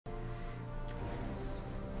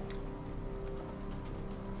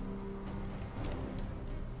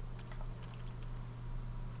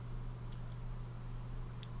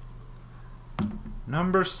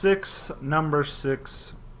Number six, number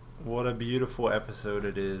six. What a beautiful episode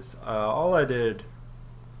it is. All I did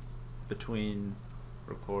between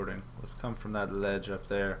recording was come from that ledge up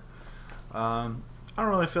there. I don't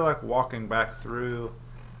really feel like walking back through.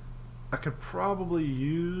 I could probably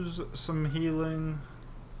use some healing,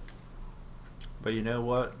 but you know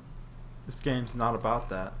what? This game's not about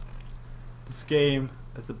that. This game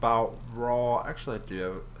is about raw. Actually, I do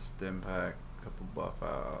have a stim pack, a couple buff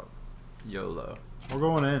outs. YOLO. We're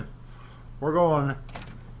going in. We're going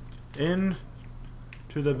in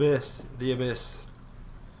to the abyss. The abyss.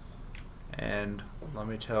 And let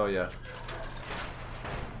me tell you,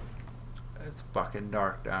 it's fucking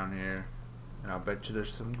dark down here. And I bet you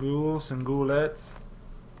there's some ghouls and ghoulettes.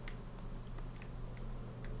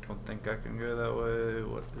 Don't think I can go that way.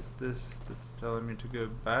 What is this that's telling me to go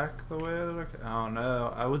back the way that I don't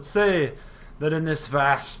know. I would say that in this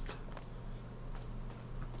vast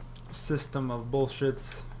system of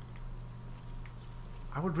bullshits,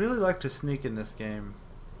 I would really like to sneak in this game,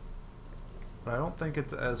 but I don't think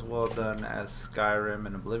it's as well done as Skyrim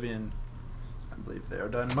and Oblivion. I believe they are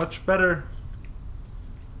done much better.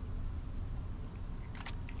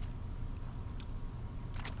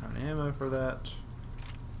 Found ammo for that.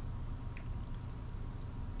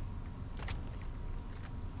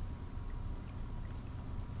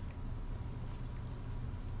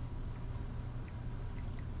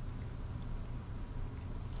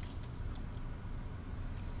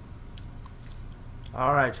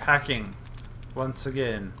 Alright, hacking. Once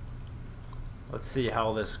again. Let's see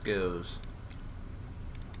how this goes.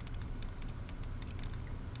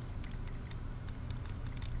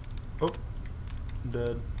 Oh.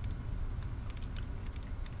 Dead.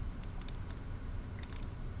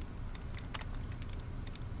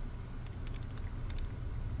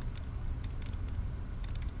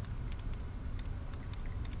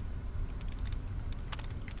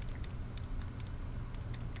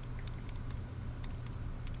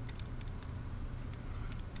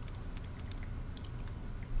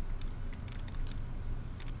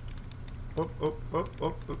 Oh.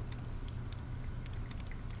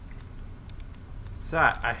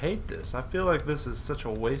 I hate this. I feel like this is such a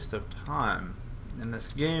waste of time. In this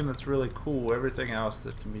game that's really cool, everything else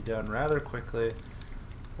that can be done rather quickly,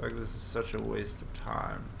 I feel like this is such a waste of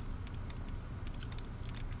time.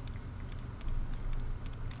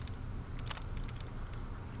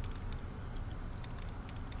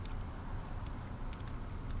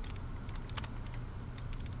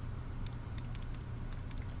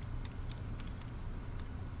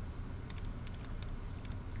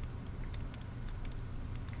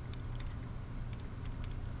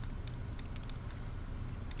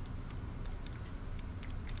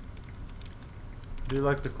 I do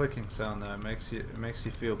like the clicking sound though. It makes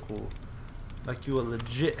you feel cool, like you a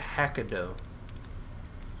legit hackado.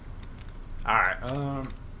 Alright,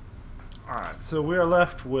 alright, so we are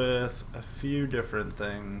left with a few different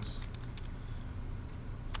things.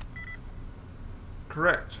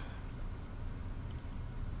 Correct.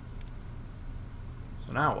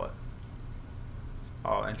 So now what?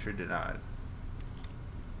 Oh, entry denied.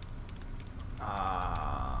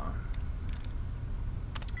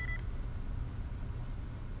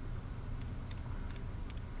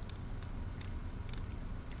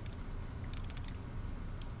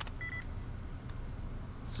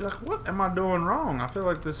 See, like, what am I doing wrong? I feel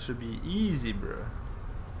like this should be easy, bro.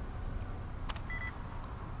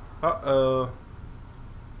 Uh-oh.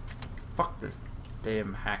 Fuck this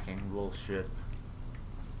damn hacking bullshit.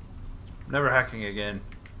 Never hacking again.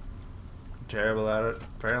 I'm terrible at it.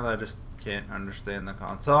 Apparently I just can't understand the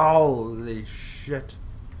console. Holy shit.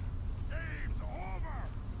 Game's over.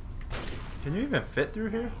 Can you even fit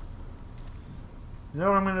through here? You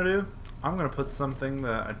know what I'm gonna do? I'm gonna put something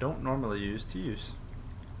that I don't normally use to use.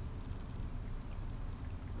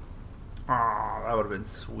 Oh, that would have been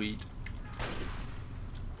sweet.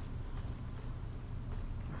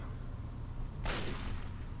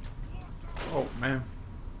 Oh, man.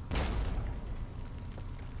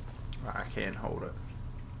 I can't hold it.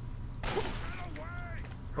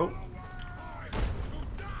 Oh.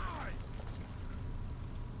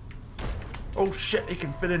 Oh, shit, he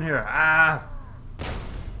can fit in here. Ah.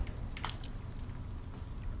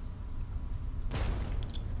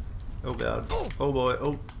 Oh, God. Oh, boy.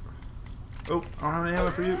 Oh. Oh, I don't have any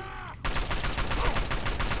ammo for you.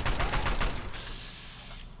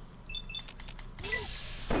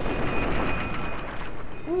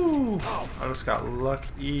 Ooh, I just got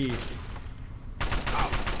lucky.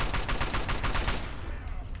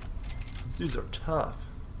 These dudes are tough.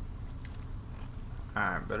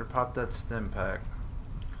 Alright, better pop that stim pack.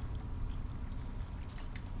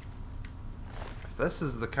 If this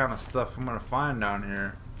is the kind of stuff I'm gonna find down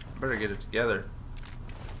here, I better get it together.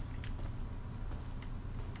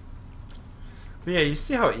 But yeah, you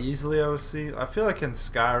see how easily I was seeing? I feel like in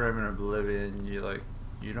Skyrim and Oblivion, you're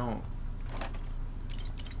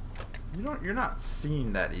not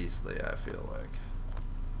seen that easily, I feel like.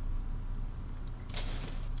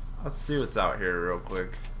 Let's see what's out here real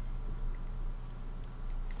quick.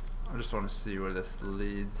 I just want to see where this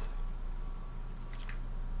leads.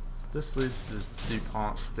 So this leads to this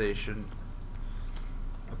DuPont station.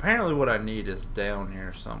 Apparently what I need is down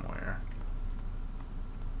here somewhere.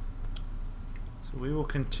 So we will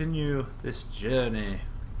continue this journey.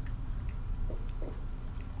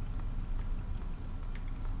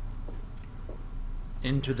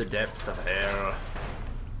 Into the depths of hell.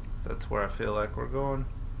 So that's where I feel like we're going.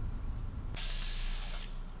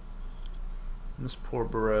 And this poor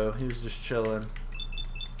bro, he was just chilling.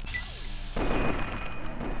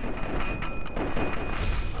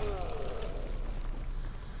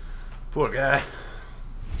 Poor guy.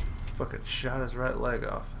 Fucking shot his right leg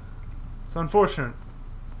off. It's unfortunate.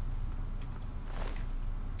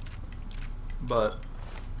 But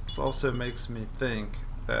this also makes me think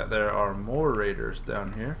that there are more raiders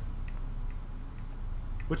down here.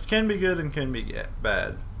 Which can be good and can be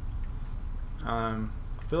bad. I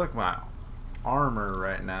feel like my armor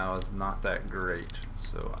right now is not that great.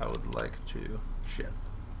 So I would like to shit.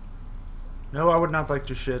 No, I would not like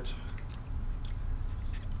to shit.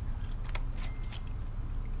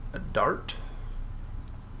 A dart?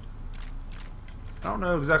 I don't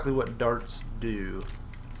know exactly what darts do,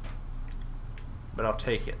 but I'll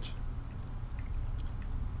take it.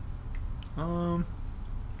 So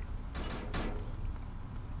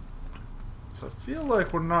I feel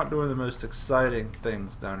like we're not doing the most exciting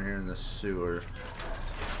things down here in the sewer.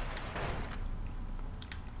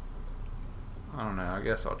 I don't know, I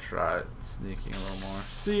guess I'll try it, sneaking a little more.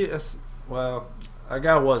 See, well, a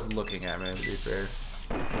guy was looking at me, to be fair.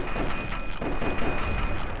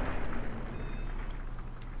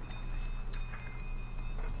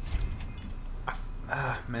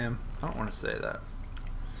 Man, I don't want to say that.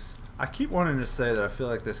 I keep wanting to say that I feel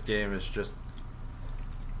like this game is just...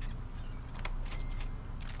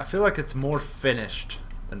 I feel like it's more finished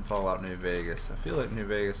than Fallout New Vegas. I feel like New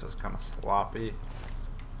Vegas was kind of sloppy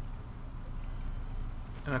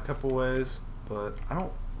in a couple ways, but I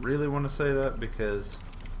don't really want to say that because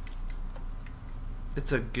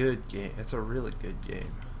it's a good game. It's a really good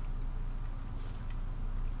game.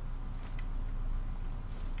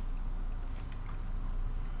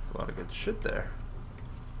 There's a lot of good shit there.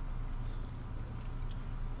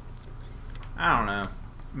 I don't know.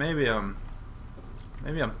 Maybe I'm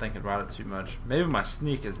thinking about it too much. Maybe my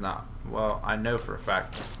sneak is not. Well, I know for a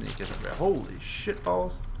fact my sneak isn't very. Holy shit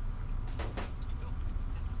balls.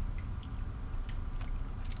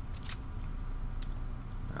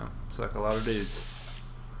 No, it's like a lot of dudes.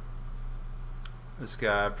 This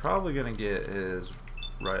guy probably gonna get his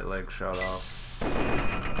right leg shot off.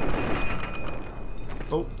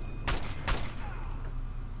 Oh.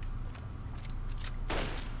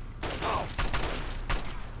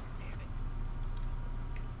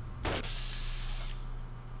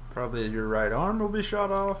 Probably your right arm will be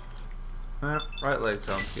shot off. Right leg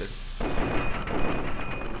sounds good.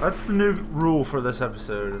 That's the new rule for this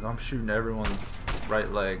episode, is I'm shooting everyone's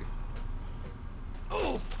right leg.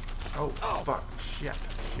 Oh, fuck. Shit.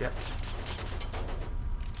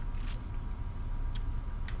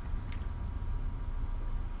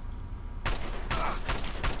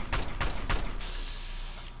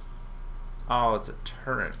 Oh, it's a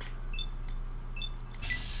turret.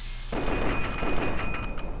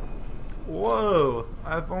 Whoa!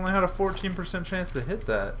 I've only had a 14% chance to hit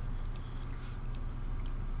that.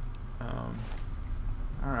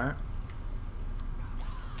 Alright.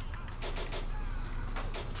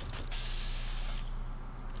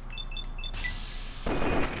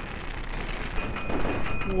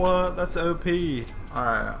 What? That's OP.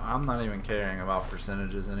 Alright, I'm not even caring about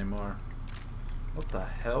percentages anymore. What the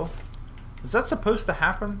hell? Is that supposed to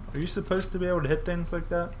happen? Are you supposed to be able to hit things like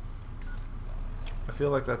that? I feel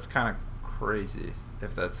like that's kind of crazy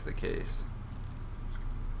if that's the case.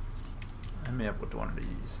 Hit me up with one of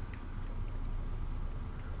these.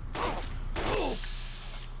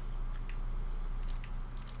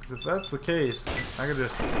 Because if that's the case, I could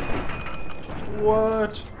just...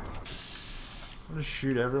 What? I'll just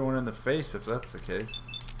shoot everyone in the face if that's the case.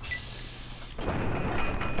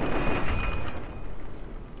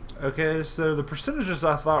 Okay, so the percentages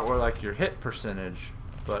I thought were like your hit percentage,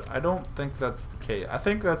 but I don't think that's the case. I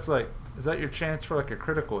think that's like, is that your chance for like a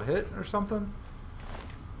critical hit or something?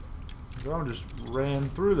 So I just ran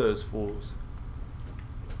through those fools.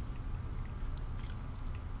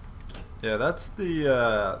 Yeah, that's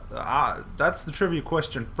the trivia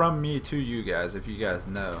question from me to you guys. If you guys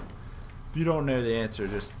know, if you don't know the answer,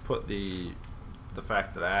 just put the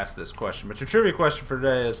fact that I asked this question. But your trivia question for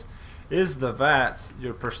today is the VATS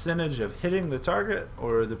your percentage of hitting the target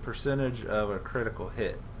or the percentage of a critical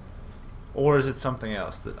hit? Or is it something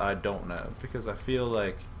else that I don't know? Because I feel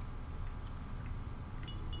like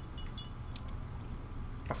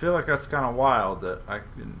that's kind of wild that I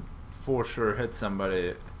can for sure hit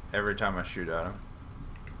somebody every time I shoot at them.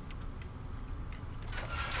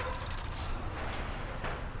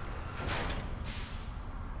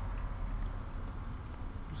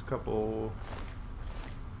 There's a couple.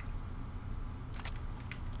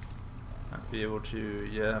 Might be able to.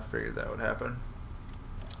 Yeah, I figured that would happen.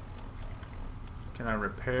 Can I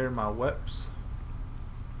repair my weps?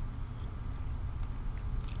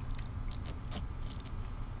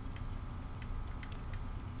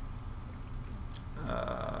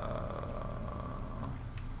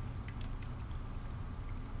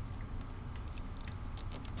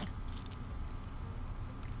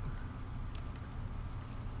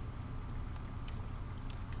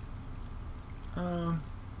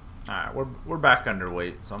 Alright, we're back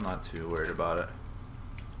underweight, so I'm not too worried about it.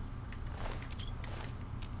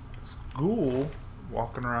 This ghoul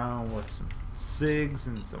walking around with some cigs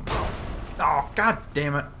and some. Oh, god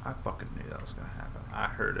damn it! I fucking knew that was gonna happen. I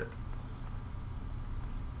heard it.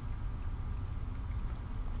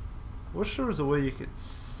 Wish there was a way you could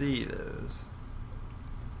see those.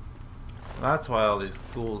 That's why all these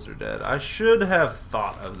ghouls are dead. I should have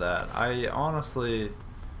thought of that. I honestly,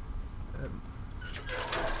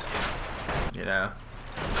 you know,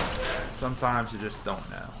 sometimes you just don't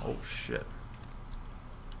know. Oh shit.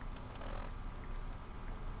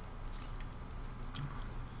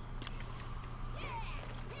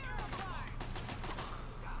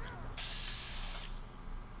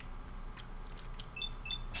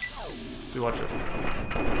 See, watch this.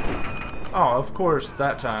 Oh, of course,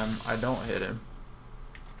 that time I don't hit him.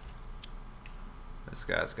 This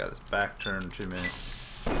guy's got his back turned to me.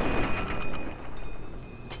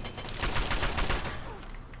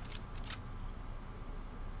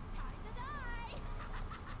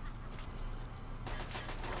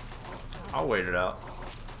 I'll wait it out.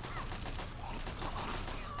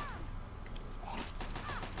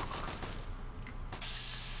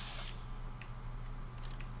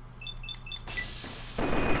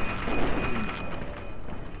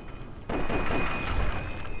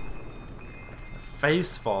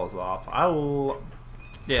 Face falls off.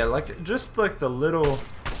 Yeah, like just like the little.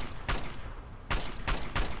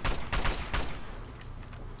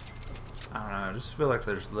 I don't know. I just feel like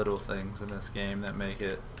there's little things in this game that make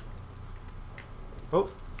it. Oh,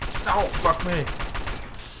 oh, fuck me,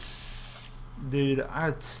 dude!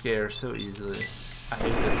 I'd scare so easily. I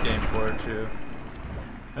hate this game for it too.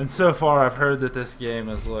 And so far, I've heard that this game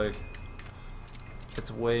is like, it's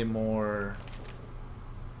way more.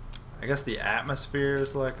 I guess the atmosphere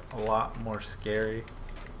is like a lot more scary,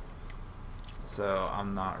 so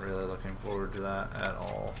I'm not really looking forward to that at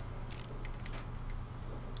all,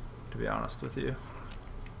 to be honest with you.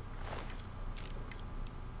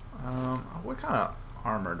 What kind of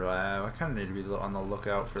armor do I have? I kind of need to be on the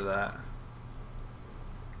lookout for that.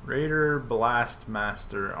 Raider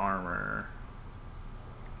Blastmaster armor.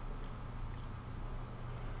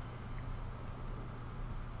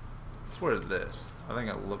 Let's wear this. I think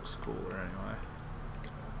it looks cooler anyway.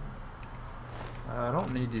 I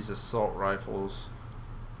don't need these assault rifles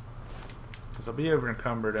because I'll be over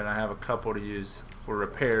encumbered and I have a couple to use for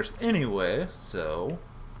repairs anyway, so.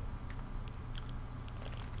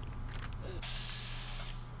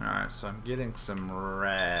 Alright, so I'm getting some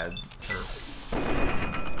rad.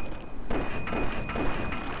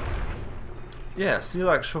 Yeah, see,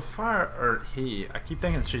 like, she'll fire, or he. I keep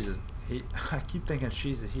thinking she's a he. I keep thinking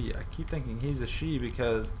she's a he. I keep thinking he's a she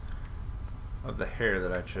because of the hair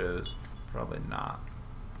that I chose. Probably not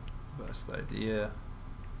best idea.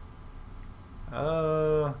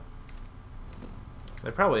 They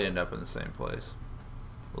probably end up in the same place.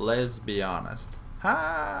 Let's be honest.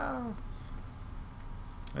 Ha!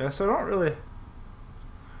 Yeah, so I don't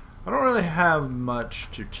really have much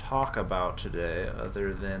to talk about today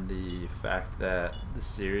other than the fact that the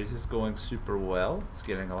series is going super well. It's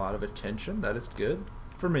getting a lot of attention. That is good.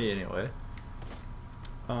 For me anyway.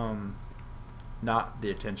 Not the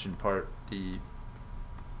attention part.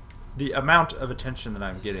 The amount of attention that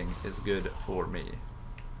I'm getting is good for me.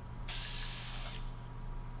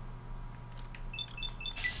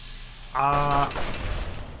 I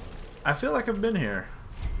feel like I've been here.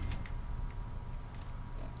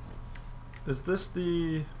 Is this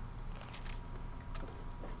the...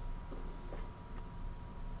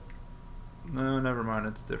 No, never mind.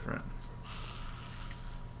 It's different.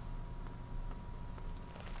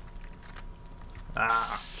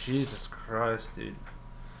 Ah, Jesus Christ, dude.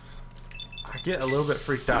 I get a little bit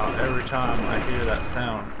freaked out every time I hear that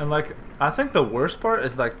sound. And like, I think the worst part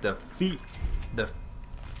is like the feet. Their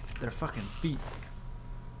fucking feet.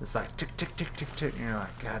 It's like tick, tick, tick, tick, tick. And you're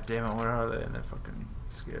like, God damn it, where are they? And they fucking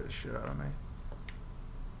scare the shit out of me.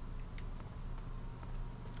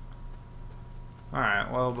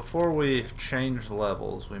 Alright, well, before we change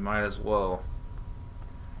levels, we might as well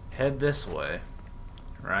head this way,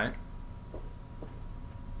 right?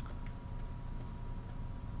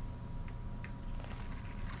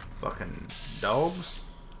 Fucking dogs.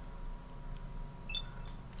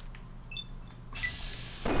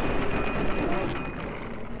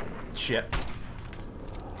 Shit.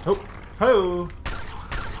 Oh, ho!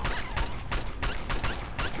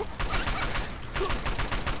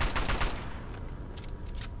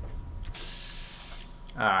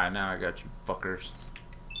 Alright, now I got you fuckers.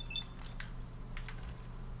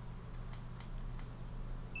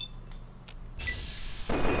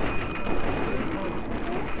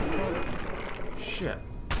 Shit.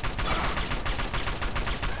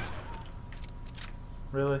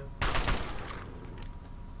 Really?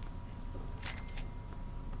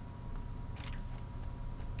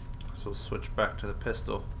 So we'll switch back to the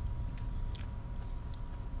pistol.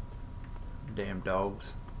 Damn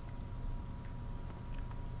dogs.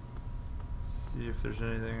 See if there's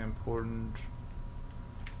anything important.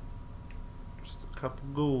 Just a couple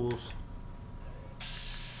ghouls.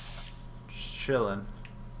 Just chilling.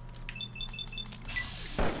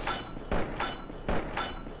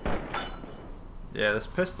 Yeah, this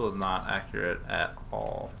pistol is not accurate at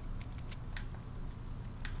all.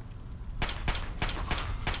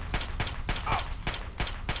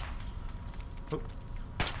 Oop.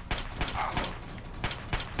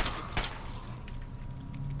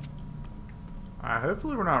 Alright,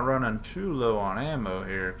 hopefully we're not running too low on ammo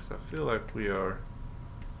here, because I feel like we are.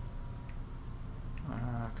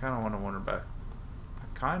 I kind of want to wander back.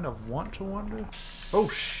 I kind of want to wander. Oh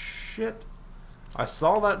shit! I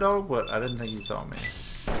saw that dog, but I didn't think he saw me.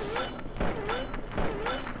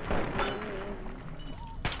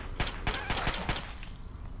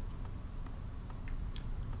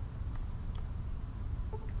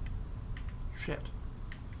 Shit.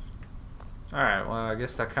 Alright, well, I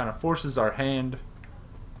guess that kind of forces our hand.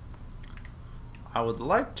 I would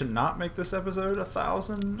like to not make this episode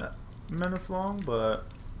 1,000 minutes long, but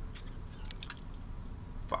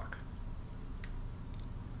fuck.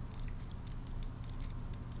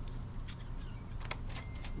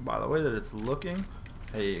 By the way that it's looking,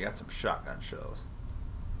 hey, you got some shotgun shells.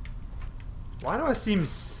 Why do I see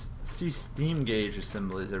Steam gauge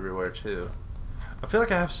assemblies everywhere too? I feel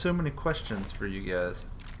like I have so many questions for you guys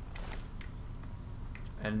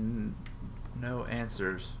and no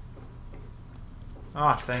answers.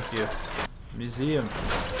 Ah, thank you. Museum.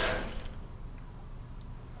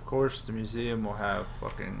 Of course, the museum will have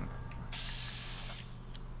fucking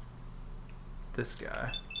this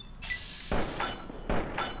guy.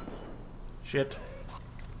 Shit.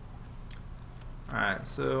 Alright,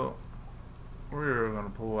 so we're gonna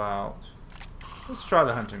pull out. Let's try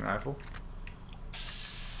the hunting rifle.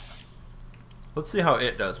 Let's see how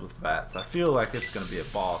it does with VATS. I feel like it's gonna be a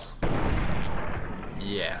boss.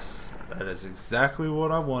 Yes, that is exactly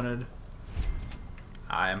what I wanted.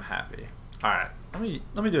 I am happy. Alright, let me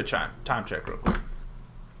do a time check real quick.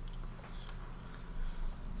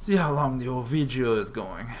 See how long the old video is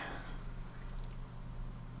going.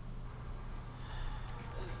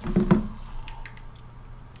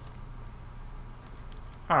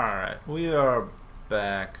 Alright, we are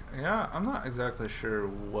back. Yeah, I'm not exactly sure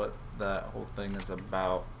what that whole thing is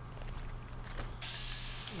about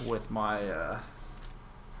with my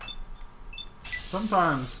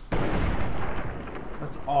sometimes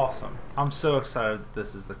that's awesome. I'm so excited that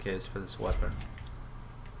this is the case for this weapon.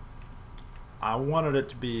 I wanted it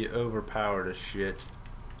to be overpowered as shit.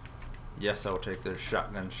 Yes, I'll take those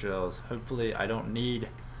shotgun shells. Hopefully I don't need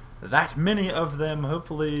that many of them.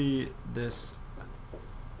 Hopefully this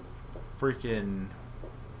freaking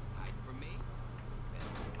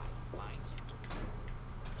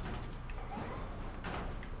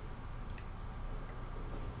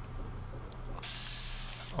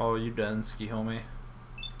oh, you done, ski homie?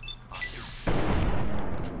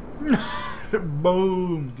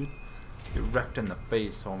 Boom! Get wrecked in the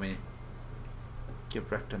face, homie. Get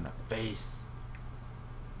wrecked in the face.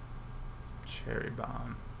 Cherry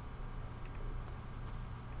bomb.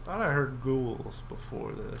 Thought I heard ghouls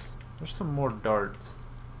before this. There's some more darts.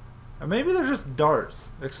 Or maybe they're just darts.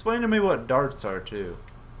 Explain to me what darts are too.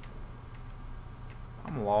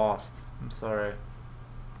 I'm lost. I'm sorry.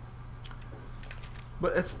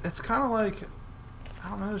 But it's kind of like, I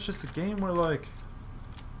don't know, it's just a game where, like,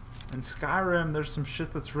 in Skyrim there's some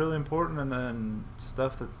shit that's really important and then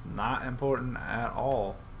stuff that's not important at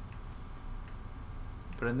all.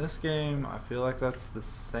 But in this game, I feel like that's the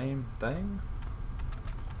same thing.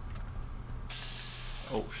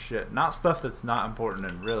 Oh shit, not stuff that's not important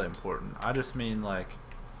and really important. I just mean, like,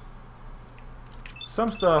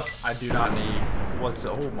 some stuff I do not need. What's,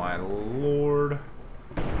 oh my lord.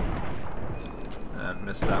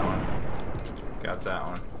 Missed that one. Got that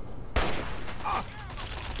one.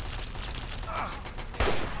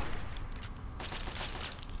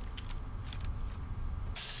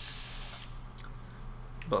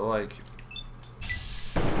 But like,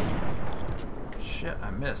 shit, I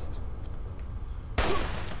missed.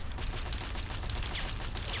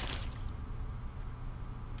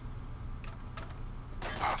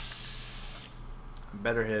 I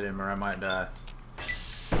better hit him or I might die.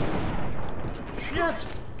 Shit!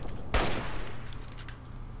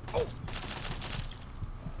 Oh.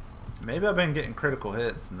 Maybe I've been getting critical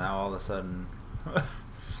hits and now all of a sudden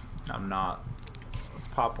I'm not. Let's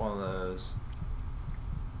pop one of those.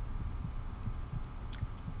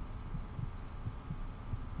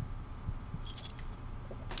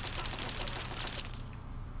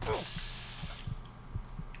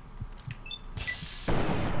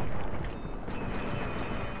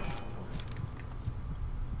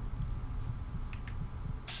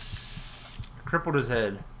 Crippled his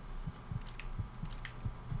head.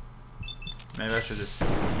 Maybe I should just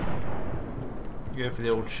go for the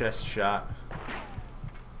old chest shot.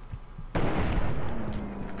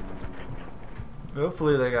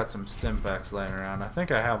 Hopefully they got some stim packs laying around. I think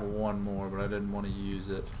I have one more, but I didn't want to use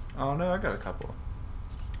it. Oh no, I got a couple.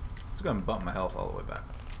 Let's go and bump my health all the way back.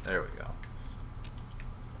 There we go.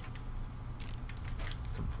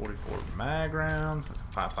 Some 44 mag rounds. Got some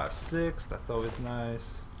 5.56. That's always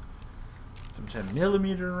nice. Some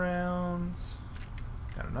 10mm rounds.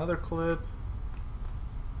 Got another clip.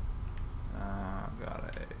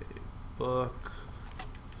 Got a book.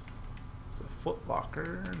 It's a Foot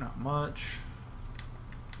Locker. Not much.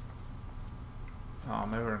 Oh,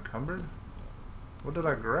 maybe we're encumbered? What did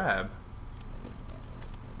I grab?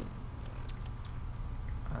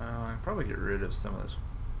 I can probably get rid of some of this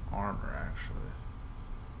armor, actually.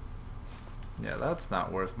 Yeah, that's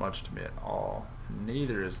not worth much to me at all.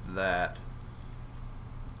 Neither is that.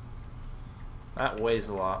 That weighs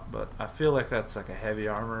a lot, but I feel like that's like a heavy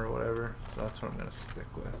armor or whatever, so that's what I'm going to stick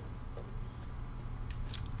with.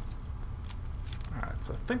 Alright,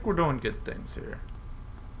 so I think we're doing good things here.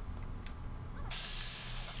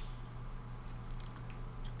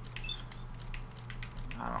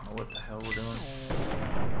 I don't know what the hell we're doing.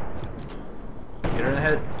 Get her in the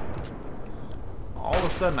head. All of a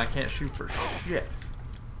sudden I can't shoot for shit.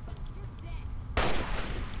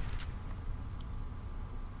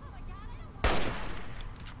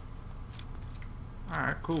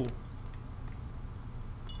 Alright, cool.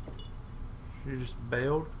 She just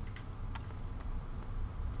bailed.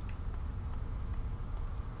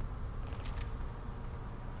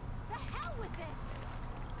 The hell with this?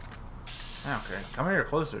 I don't care. Come here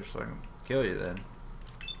closer so I can kill you then.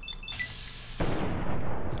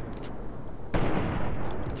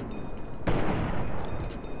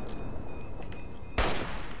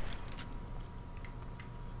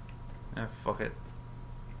 Eh, fuck it.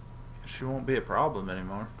 She won't be a problem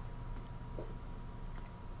anymore.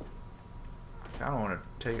 I don't want to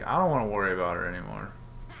take. I don't want to worry about her anymore.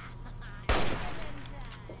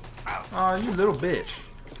 Oh, you little bitch!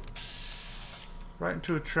 Right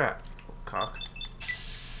into a trap, cock.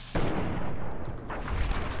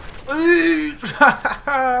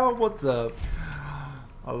 What's up?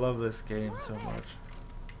 I love this game so much.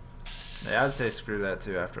 Yeah, I'd say screw that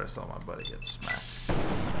too after I saw my buddy get smacked.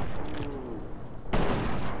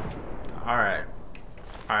 Alright.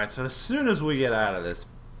 Alright, so as soon as we get out of this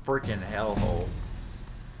freaking hellhole,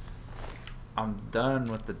 I'm done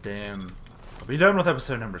with the damn... I'll be done with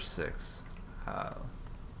episode number 6.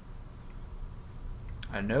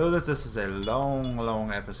 I know that this is a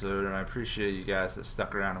long episode, and I appreciate you guys that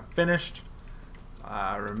stuck around and finished.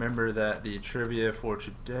 Remember that the trivia for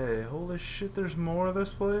today... Holy shit, there's more of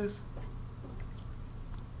this place?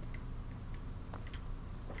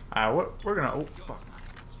 Alright, we're gonna... Oh, fuck.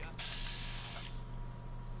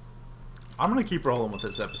 I'm gonna keep rolling with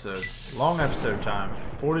this episode. Long episode time.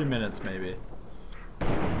 40 minutes maybe.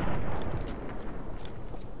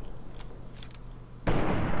 I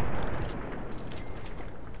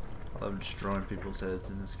love destroying people's heads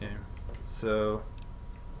in this game. So,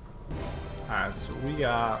 alright, so we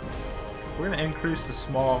got We're gonna increase the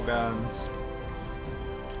small guns.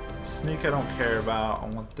 Sneak I don't care about. I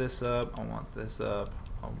want this up. I want this up.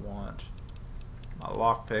 I want my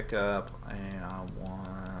lockpick up, and I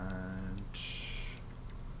want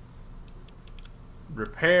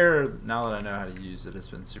repair. Now that I know how to use it, it's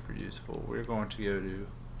been super useful. We're going to go to.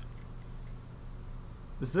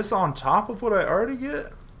 Is this on top of what I already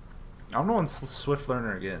get? I'm going Swift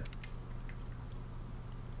Learner again.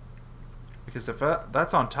 Because if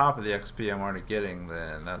that's on top of the XP I'm already getting,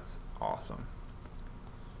 then that's awesome.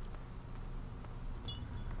 I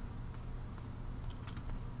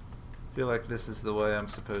feel like this is the way I'm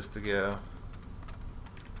supposed to go.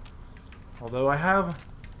 Although I have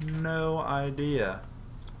no idea.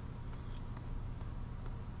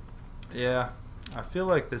 Yeah, I feel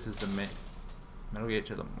like this is the main Metal Gate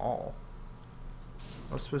to the mall.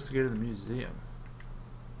 I was supposed to go to the museum.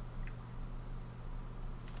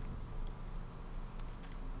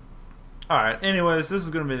 Alright, anyways, this is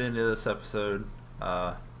going to be the end of this episode.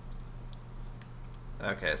 Okay,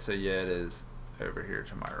 so yeah, it is over here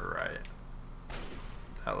to my right.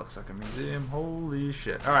 That looks like a museum. Holy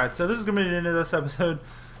shit. Alright, so this is going to be the end of this episode.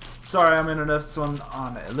 Sorry, I'm ending this one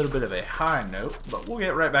on a little bit of a high note, but we'll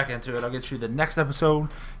get right back into it. I'll get you the next episode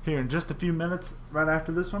here in just a few minutes right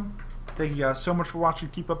after this one. Thank you guys so much for watching.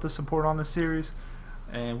 Keep up the support on this series,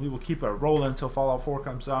 and we will keep it rolling until Fallout 4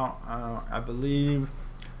 comes out. I believe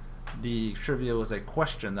the trivia was a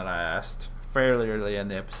question that I asked fairly early in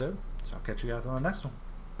the episode, so I'll catch you guys on the next one.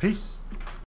 Peace.